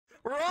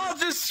We're all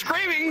just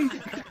screaming,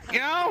 you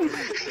know?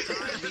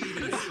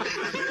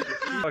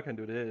 I can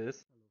do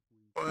this.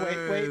 Wait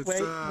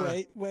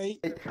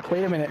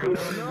a minute.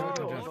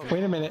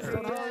 Wait a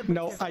minute.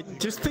 No,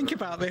 just think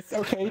about this,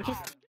 okay?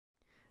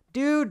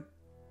 Dude,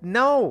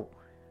 no!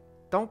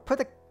 Don't put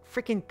a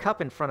freaking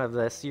cup in front of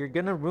this. You're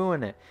gonna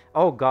ruin it.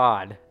 Oh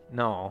God,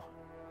 no.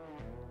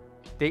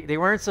 They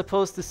weren't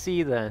supposed to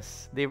see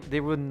this. They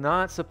were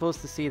not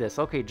supposed to see this.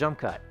 Okay, jump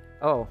cut.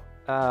 Oh,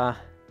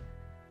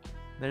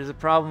 there's a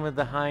problem with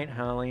the height,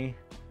 Holly.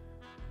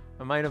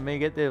 I might have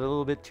made it a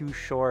little bit too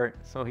short,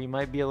 so he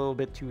might be a little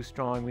bit too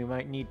strong. We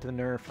might need to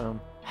nerf him.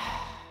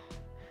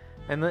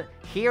 And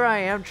here I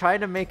am trying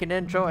to make an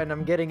intro, and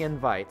I'm getting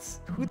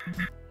invites. Who?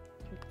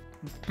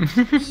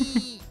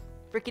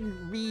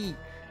 Freaking me.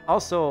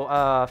 Also,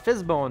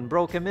 Fizzbone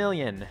broke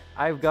Echantee.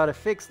 I've got to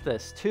fix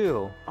this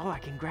too. Oh, I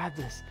can grab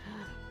this.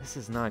 This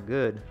is not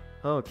good.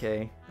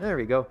 Okay, there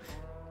we go.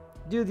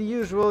 Do the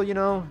usual, you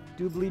know,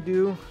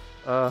 doobly-doo.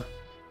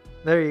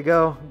 There you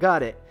go.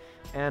 Got it.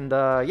 And,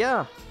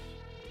 yeah.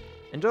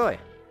 Enjoy.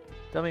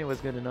 Tell me it was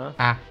good enough.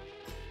 Ah.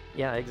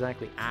 Yeah,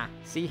 exactly. Ah.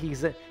 See,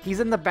 he's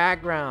in the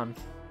background.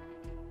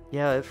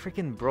 Yeah, it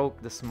freaking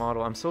broke this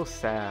model. I'm so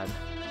sad.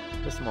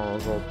 This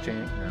model's all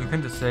jank now. You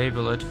can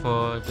disable it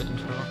for the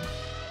intro.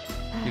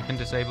 You can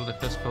disable the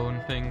fishbone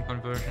thing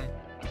conversion.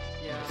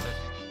 Yeah.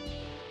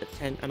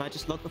 And I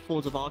just love the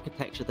forms of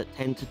architecture that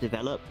tend to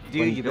develop.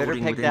 Dude, you better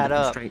pick that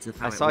up.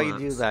 I saw you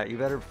do that. You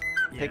better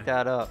pick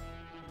that up.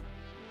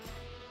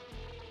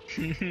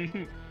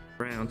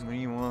 Round. What do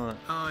you want?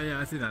 Oh yeah,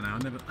 I see that now.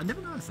 I never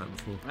noticed that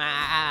before.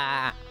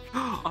 Ah!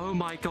 Oh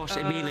my gosh,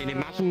 Eimilian,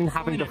 imagine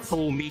having the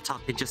full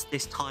meetup in just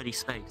this tiny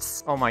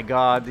space. Oh my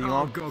God! Do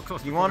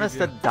you want us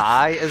to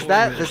die? Is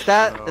that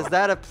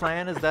a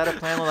plan? Is that a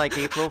plan with like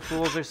April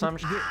Fools or some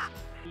shit?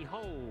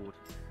 Behold.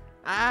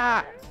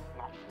 Ah!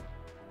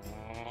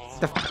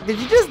 Did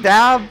you just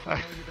dab?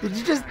 Did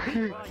you just?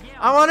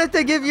 I wanted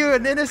to give you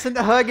an innocent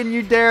hug and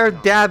you dare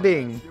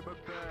dabbing.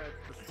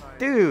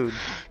 Dude,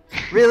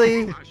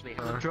 really?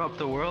 Drop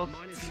the world.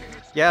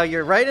 Yeah,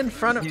 you're right in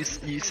front of. You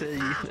say.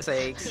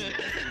 Sakes.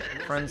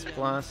 Friends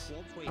plus.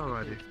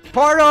 Alrighty.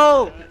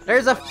 Portal!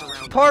 There's a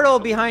portal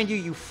behind you,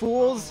 you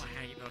fools!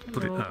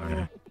 Put it that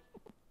way.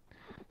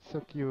 So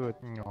cute.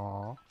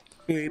 Aww.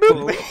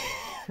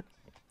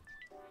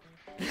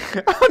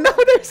 Oh no,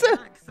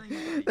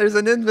 there's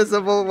an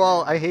invisible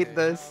wall. I hate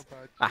this.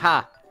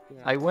 Aha!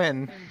 I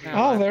win.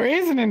 Oh, there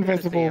is an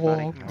invisible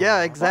wall.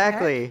 Yeah,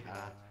 exactly.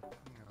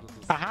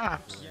 Aha!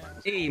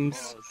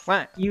 James.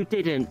 What? You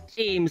didn't.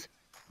 James.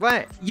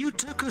 What? You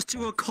took us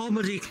to a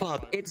comedy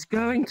club. It's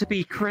going to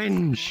be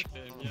cringe.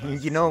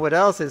 You know what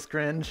else is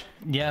cringe?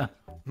 Yeah.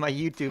 My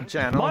YouTube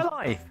channel. My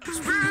life.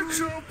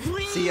 Spiritual,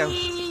 please. See ya.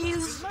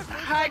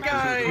 Hi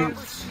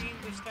guys.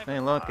 Hey,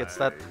 look, it's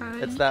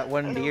that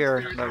one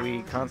deer that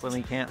we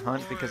constantly can't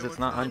hunt because it's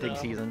not hunting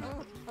season.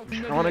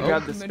 I want to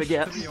grab the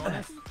spaghetti.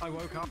 I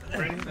woke up.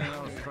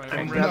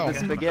 Grab the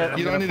spaghetti.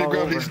 You don't need to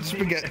grab these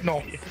spaghetti.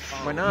 No.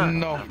 Why not?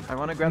 No. I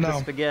want to grab the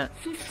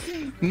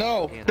spaghetti.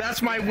 No.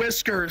 That's my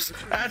whiskers.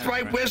 That's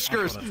my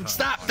whiskers.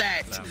 Stop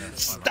that.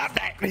 Stop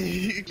that.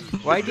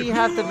 Why do you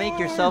have to make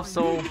yourself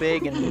so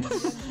big and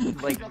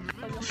like?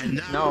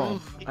 No,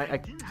 I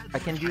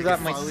can do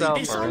that myself.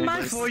 It's so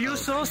nice for you,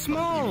 so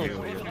small.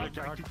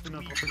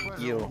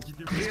 You.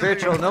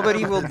 Spiritual,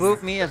 nobody will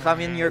boot me if I'm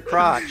in your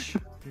crotch.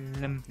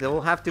 They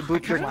will have to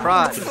boot your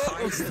crotch.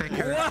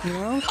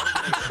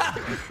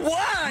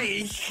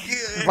 Why?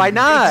 Why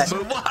not?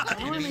 Why?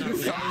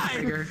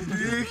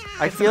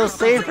 I feel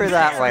safer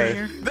that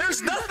way.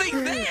 There's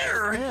nothing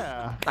there.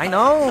 Yeah. I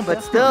know,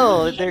 but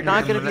still, they're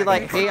not gonna be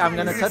like, hey, I'm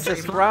gonna touch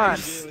his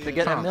crotch to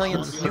get a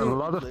million A snoop.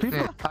 lot of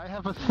people. I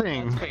have a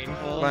thing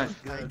What?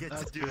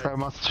 I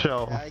must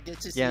show.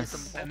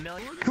 Yes.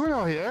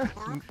 Kuno here.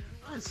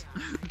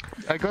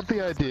 I got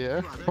the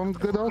idea from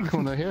good old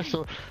Kuno here,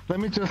 so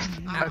let me just...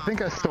 I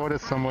think I stored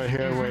it somewhere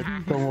here, wait,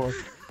 don't worry.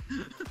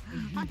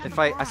 If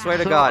I swear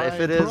to God, if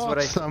it is what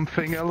I...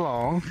 something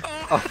along.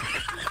 Oh.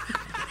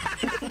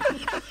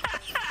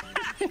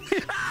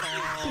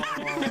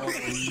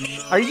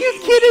 Are you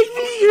kidding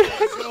me?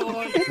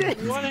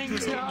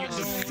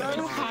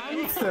 So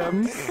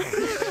handsome.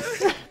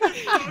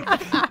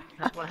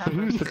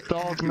 Who's the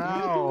dog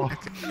now?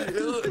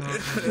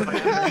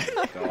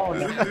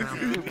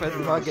 Stupid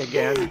mug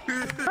again.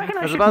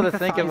 I was about to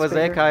think it was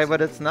Ekai,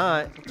 but it's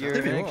not. You're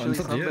actually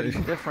somebody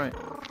different.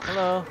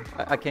 Hello.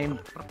 I came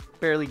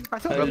barely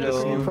rub the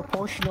snoot.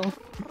 Proportional.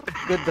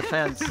 Good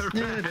defense.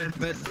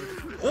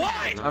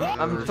 Why?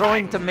 I'm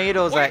throwing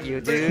tomatoes at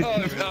you, dude.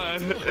 Oh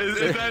god. Is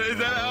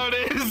that how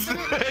it is?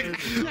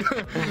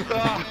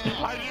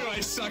 I knew I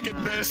suck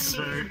at this.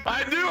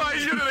 I knew I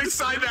shouldn't have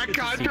signed that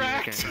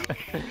contract.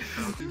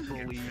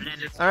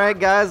 Alright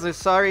guys, we're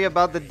sorry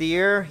about the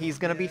deer. He's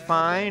gonna be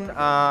fine.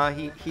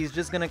 He's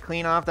just gonna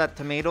clean off that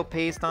tomato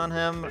paste on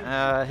him.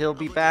 He'll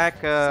be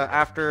back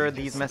after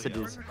these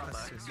messages.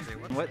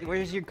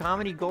 Where's your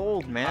comedy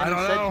gold, man? I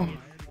don't know.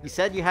 You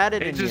said you had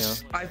it in you.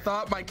 I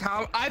thought I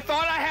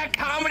had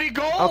comedy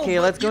gold. Okay,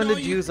 let's go into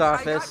Jew's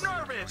office.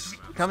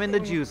 Come into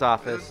Jew's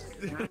office.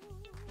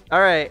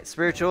 Alright,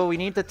 Spiritual, we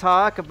need to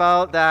talk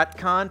about that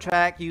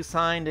contract you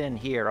signed in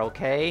here,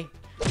 okay?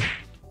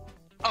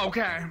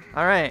 Okay.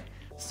 Alright,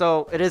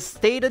 so it is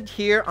stated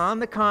here on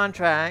the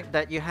contract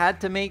that you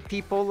had to make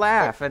people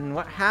laugh, and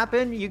what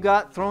happened? You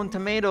got thrown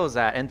tomatoes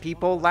at, and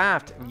people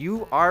laughed.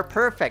 You are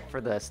perfect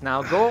for this.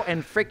 Now go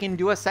and freaking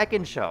do a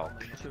second show.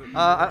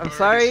 I'm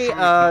sorry,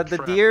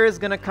 the deer is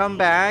gonna come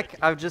back.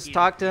 I've just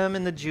talked to him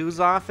in the Jew's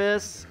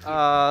office.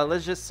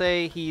 Let's just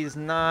say he's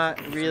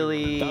not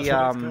really,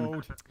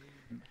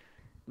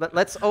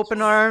 Let's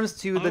open arms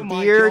to the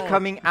deer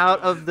coming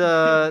out of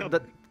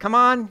the... Come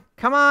on!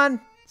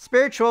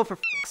 Spiritual, for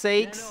f***'s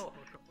sakes.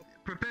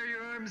 Prepare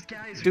your arms,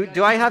 guys.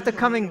 Do I have to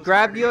come and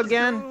grab you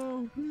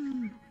again?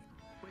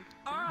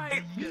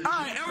 Alright,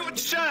 everyone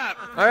shut up!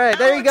 Alright,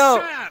 there you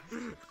go!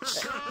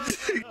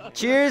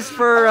 Cheers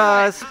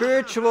for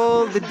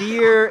Spiritual the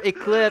Deer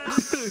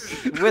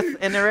Eclipse with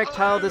an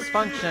erectile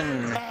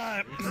dysfunction.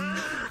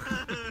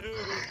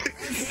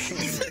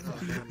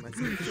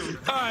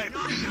 Alright,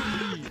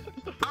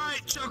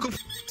 Chuckle.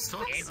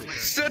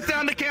 Sit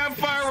down the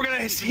campfire. We're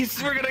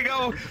gonna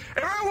go.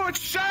 Everyone,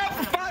 shut up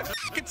for 5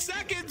 fucking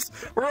seconds.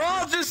 We're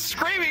all just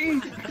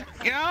screaming,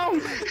 you know.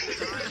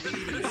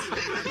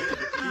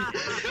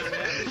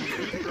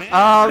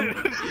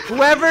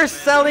 Whoever's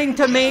selling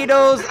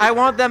tomatoes, I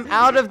want them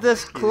out of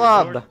this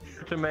club.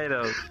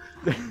 Tomatoes.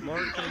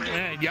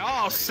 Man,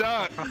 y'all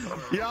suck.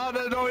 Y'all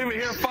don't even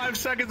hear 5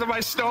 seconds of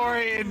my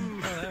story,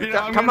 and you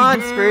know. Come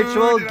on,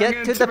 Spiritual,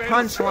 get to the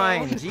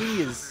punchline.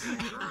 Jeez.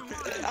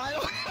 I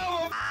don't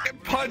have a fucking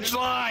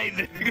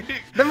punchline.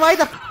 Then why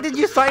the f did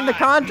you sign the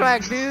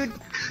contract, dude?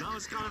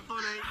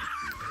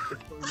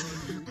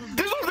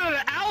 This was in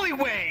an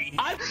alleyway.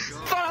 I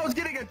thought I was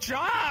getting a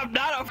job,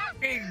 not a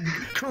fucking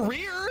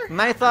career.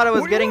 And I thought I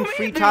was What do you getting want me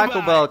free to do Taco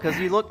about Bell it? because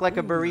you look like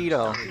a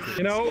burrito.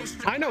 You know,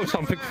 I know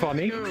something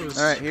funny.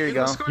 Alright, here you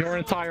go. Your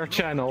entire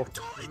channel.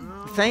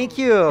 Thank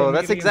you.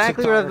 That's Maybe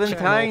exactly what I've been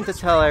entire trying to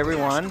tell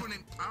everyone.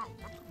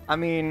 I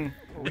mean,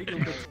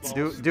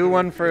 do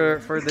one for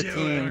the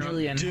team.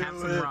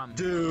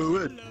 Do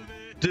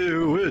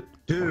it.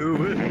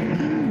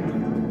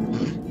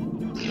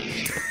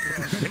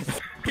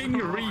 King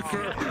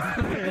Reaper.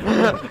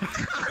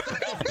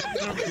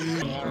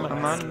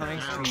 Come on,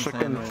 nice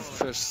Chicken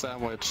fish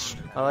sandwich.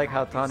 I like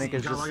how Tonic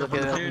is just looking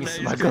at me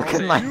smug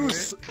looking like.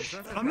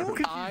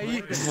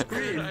 I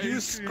scream,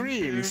 you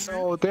scream,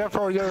 so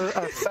therefore you're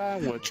a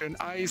sandwich, and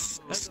I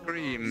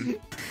scream.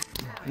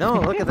 No,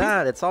 look at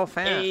that. It's all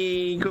fat.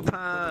 Hey, good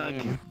pug.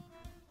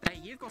 Hey,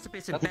 you've got a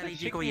bit of belly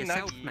jiggle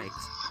yourself, mate.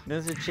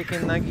 Those are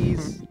chicken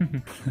nuggies.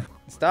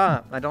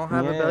 Stop. I don't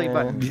have a belly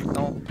button.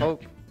 Don't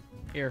poke.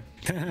 Here.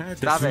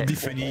 Stop it.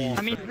 I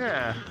mean,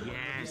 Yeah.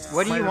 yes.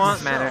 What do you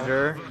want,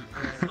 manager?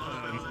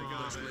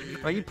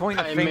 Why are you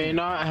pointing a I finger? may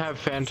not have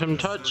phantom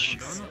touch,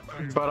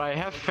 but I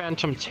have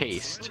phantom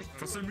taste.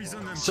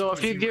 So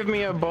if you give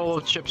me a bowl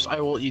of chips,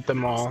 I will eat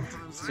them all.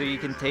 So you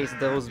can taste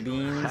those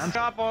beans?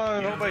 Stop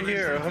on over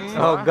here.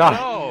 Oh, God.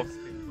 No.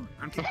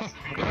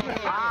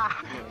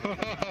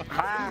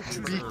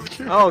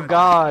 Oh,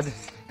 God.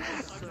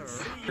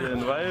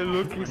 Why are you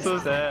looking so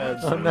sad?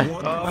 I'm my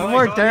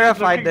more God,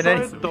 terrified he's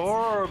than looking any... so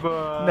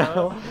adorable.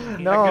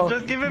 No. I could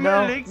just give him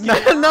no, a lick.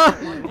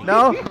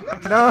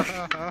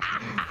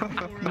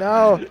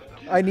 No.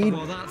 I need...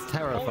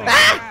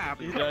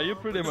 Yeah, you're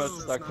pretty much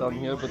stuck down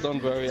here, but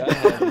don't worry, I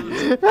have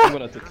you. I'm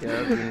gonna take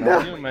care of you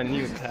now. You're my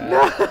new pet.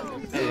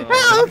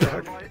 Help!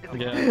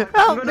 Yeah.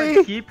 Help I'm gonna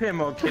me! keep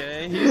him,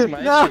 okay? He's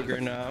my sugar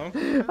now.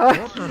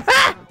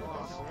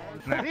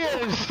 No.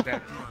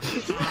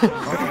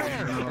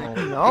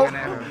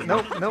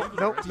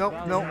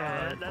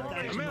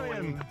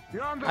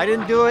 I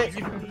didn't do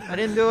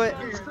it.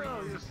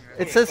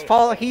 It's his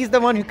fault. He's the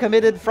one who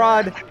committed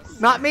fraud,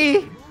 not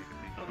me.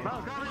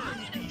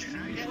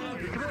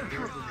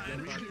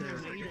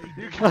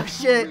 Oh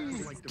shit!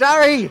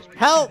 Sorry,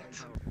 help!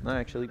 No,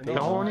 actually, pay. The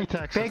horny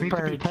taxes need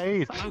to be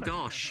paid. Oh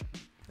gosh.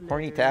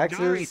 Horny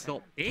Gary's taxes.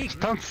 got big.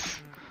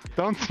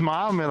 Don't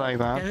smile at me like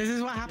that. This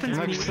is what happens You know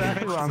when you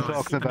exactly what I'm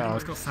talking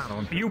about.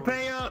 You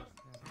pay up.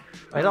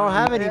 I don't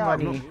have any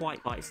money. not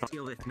quite like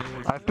steal this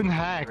noise. I've been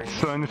hacked,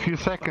 so in a few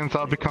seconds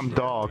I'll become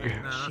dog.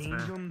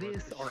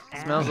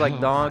 Smells like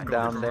dog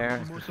down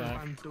there.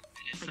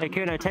 Hey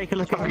Kuno, take a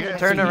look at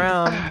Turn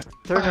around,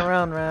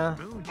 Ra.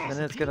 Then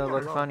it's gonna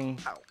look funny.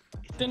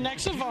 The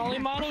next Avali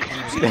model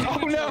keeps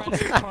Oh no!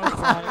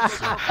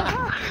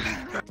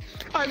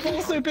 I've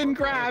also been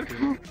grabbed.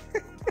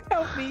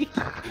 Help me!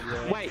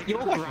 Wait, you're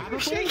grabbable?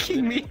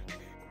 Shaking me.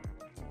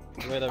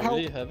 Wait, I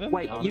really have him?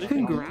 Wait, you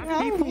can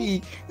grab people?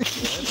 me!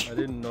 I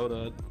didn't know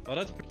that. Oh,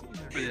 that's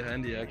pretty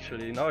handy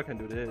actually. Now I can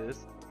do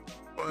this.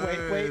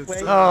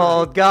 Wait.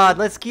 Oh god,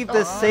 let's keep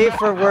this safe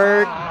for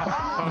work.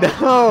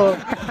 No.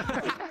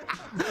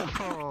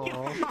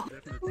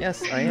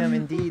 Yes, I am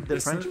indeed the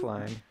French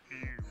fly.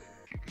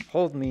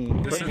 Hold me,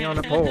 put me on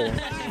a pole.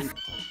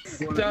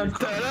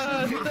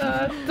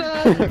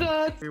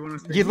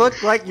 You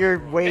look like you're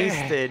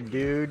wasted,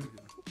 dude.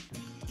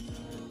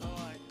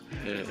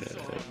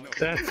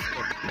 That's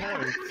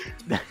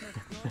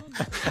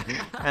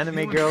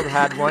Anime girl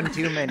had one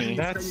too many.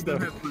 that's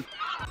the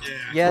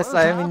Yes,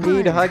 I am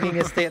indeed hugging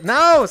a tail.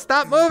 No!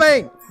 Stop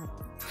moving!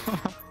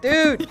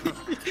 Dude!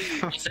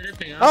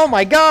 Oh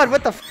my god,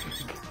 what the f—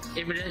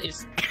 Did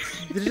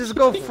you just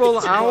go full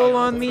owl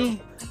on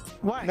me?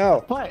 What?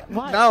 No. What?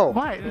 What? No.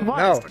 What? What?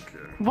 No.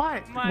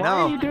 What? Why No.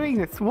 are you doing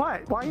this?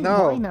 What? Why?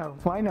 No. Why no?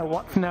 Why no?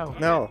 What's no?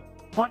 No.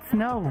 What's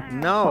no?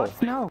 No.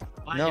 What's no?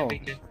 No.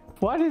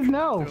 What is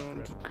no?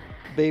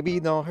 Baby,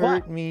 don't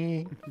hurt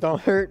me.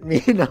 Don't hurt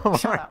me no more.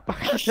 Shut up.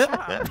 Shut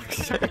up.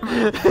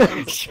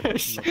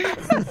 Shush.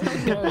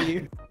 How dare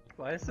you?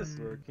 Why is this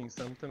working?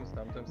 Sometimes.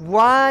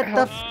 What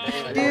the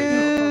f—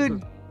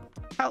 dude?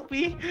 Help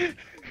me.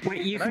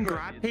 Wait, you can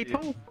grab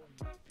people?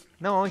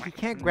 No, he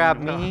can't grab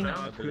me.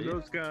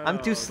 I'm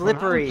too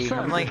slippery.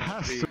 I'm like—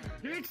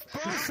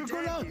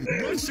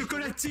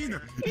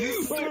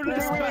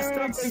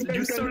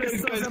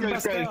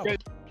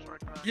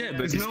 Yeah,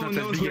 but it's not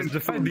as big as the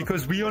fact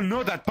because we all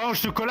know that pain au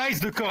chocolat is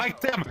the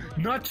correct term,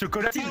 not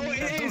chocolatine.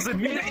 That doesn't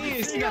mean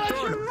anything at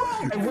all.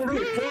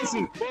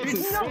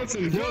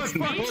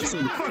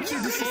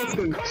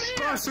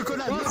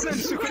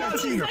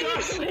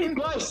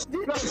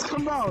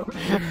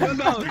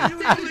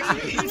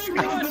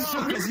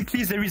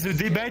 Basically, there is a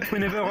debate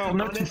whenever or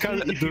not you call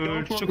the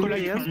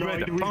chocolate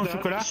bread pain au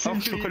chocolat or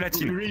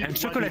chocolatine. And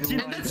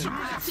chocolatine is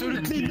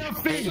absolutely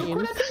nothing.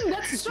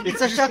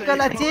 it's a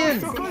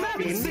chocolatine!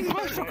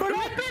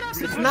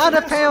 It's not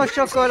a pain au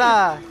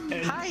chocolat!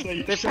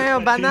 It's pain au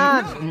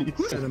banane!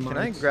 Can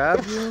I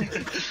grab you?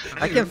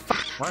 I can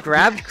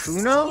grab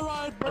Kuno?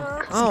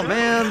 Oh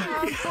man!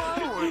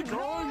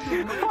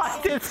 Why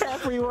does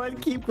everyone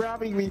keep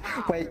grabbing me?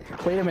 Wait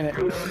a minute.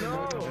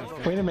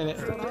 Wait a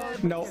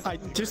minute. No, I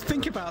just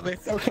think about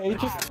this, okay?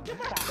 Just.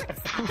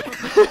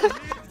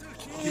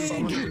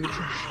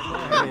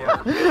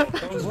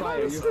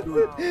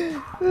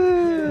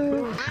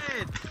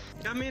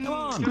 Come in.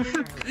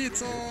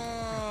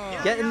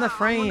 Get in the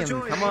frame,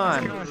 come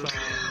on.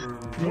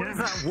 What is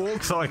that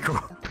walk cycle?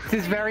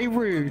 This is very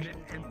rude.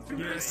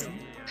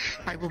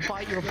 I will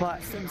bite your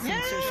butt.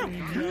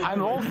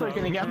 I'm also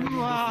gonna get.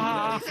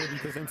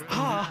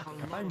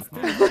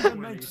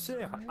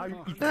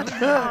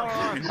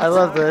 I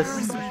love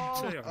this.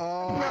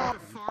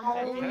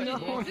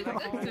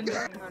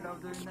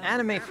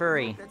 Anime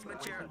furry.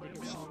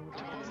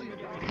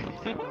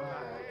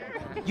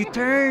 You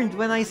turned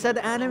when I said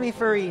anime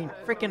furry.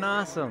 Freaking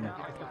awesome.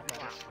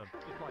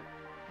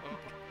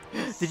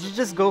 Did you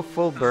just go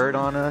full bird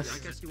on us?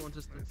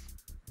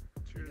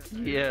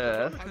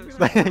 Yeah.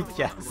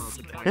 Yes.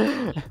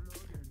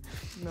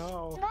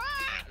 No.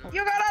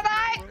 You gotta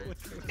die!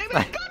 Give me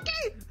a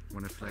cookie!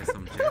 Wanna play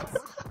some jets?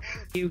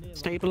 You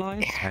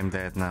stabilize? I'm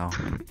dead now.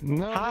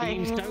 No.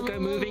 Beans, don't go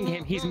moving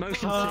him, he's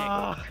motion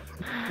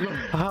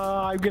sick.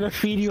 I'm gonna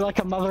feed you like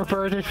a mother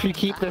bird if you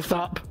keep this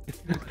up.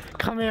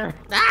 Come here.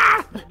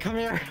 Come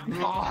here.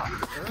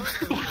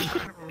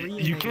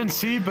 You can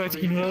see, but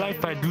in real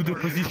life I do the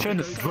position.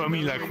 Draw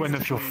me like one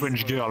of your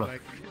French girl.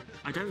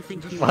 I don't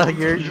think you Well,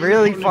 you're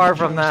really far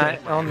from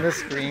that on this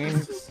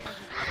screen.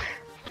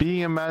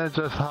 being a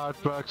manager is hard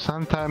work.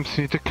 Sometimes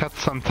you need to cut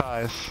some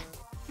ties.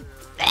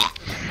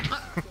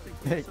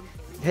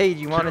 Hey, do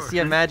you want to see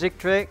a magic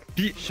trick?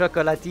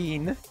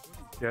 Chocolatine.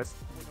 Yes.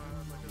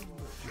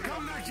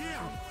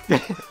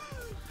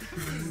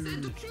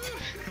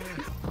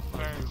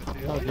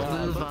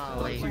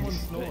 Avali.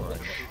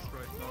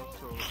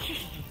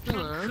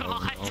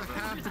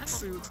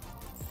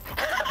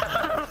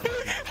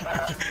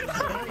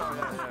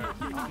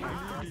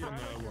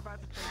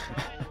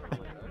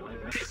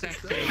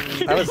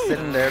 I was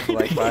sitting there for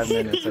like 5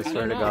 minutes, I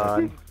swear to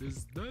God.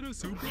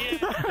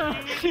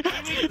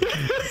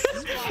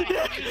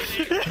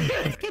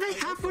 Can I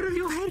have one of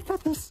your head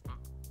feathers?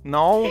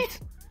 No.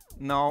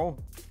 No.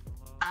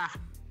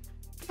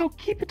 Oh,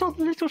 keep it on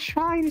the little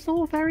shrine. It's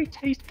all very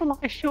tasteful,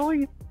 I assure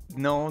you.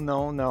 No,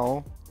 no,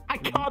 no. I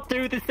can't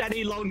do this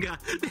any longer.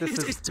 This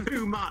is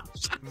too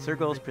much.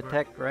 Circles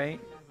protect, right?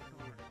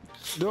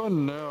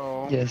 Don't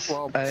know. Yes,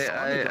 Well,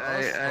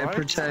 I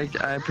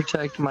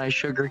protect my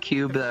sugar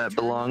cube that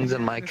belongs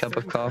in my cup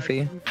of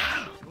coffee.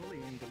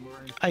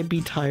 I'd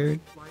be tired.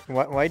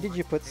 Why did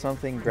you put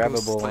something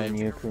grabbable on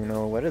you,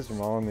 Kuno? What is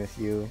wrong with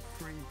you?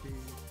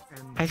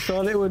 I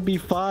thought it would be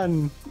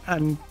fun,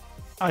 and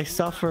I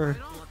suffer.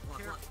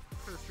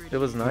 It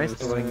was nice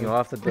throwing you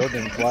off the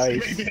building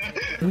twice.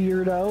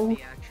 Weirdo.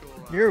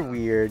 You're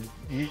weird.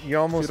 You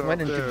almost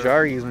went into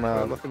Jari's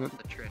mouth.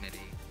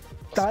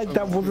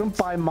 That wasn't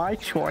by my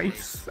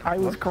choice. I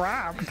was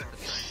grabbed.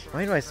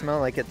 Why do I smell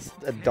like it's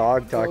a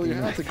dog talking? you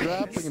have to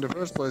grab thing in the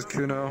first place,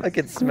 Kuno. I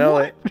can smell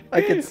it.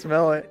 I can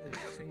smell it.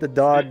 The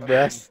dog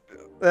breath.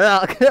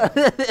 I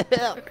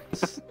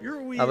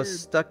was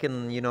stuck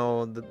in, you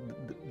know,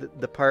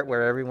 the part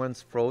where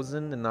everyone's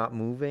frozen and not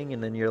moving,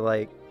 and then you're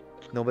like,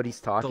 nobody's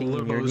talking,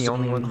 and you're the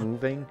only one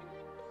moving.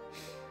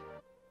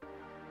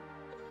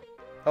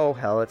 Oh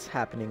hell, it's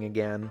happening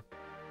again.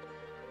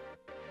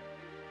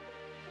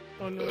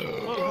 Oh no.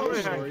 Oh,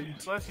 sorry.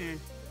 Bless you.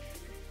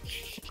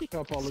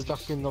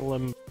 Stuck in the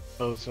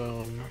limbo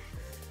zone.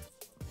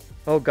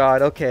 Oh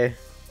god, okay.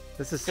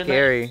 This is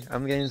scary.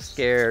 I'm getting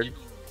scared.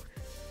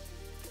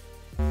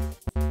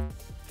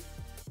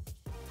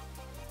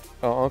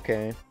 Oh,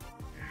 okay.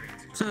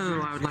 So,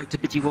 I would like to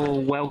bid you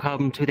all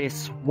welcome to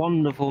this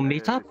wonderful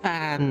meetup,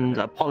 and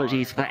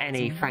apologies for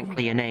any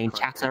frankly inane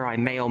chatter I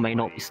may or may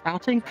not be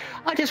spouting.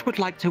 I just would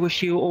like to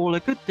wish you all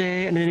a good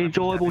day and an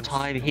enjoyable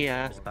time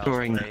here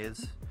during,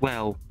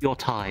 well, your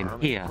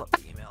time here.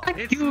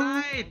 Thank you!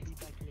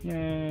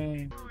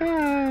 Yay.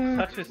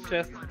 Touch his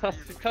chest.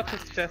 Touch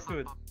his chest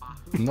with.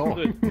 No,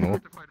 Do it. no,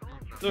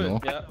 Do it. no.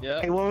 Yeah,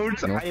 yeah. I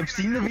won't. No. I have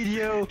seen the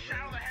video.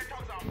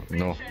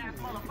 No.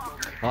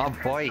 Oh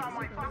boy.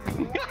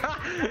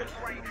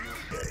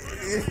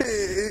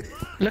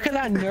 Look at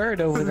that nerd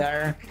over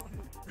there.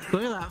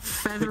 Look at that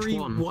feathery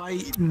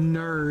white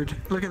nerd.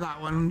 Look at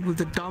that one with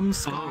the dumb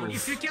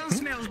scarf.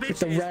 With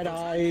the red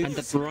eyes. And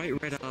the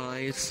bright red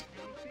eyes.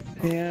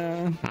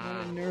 Yeah, what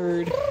a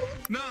nerd.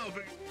 No,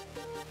 but...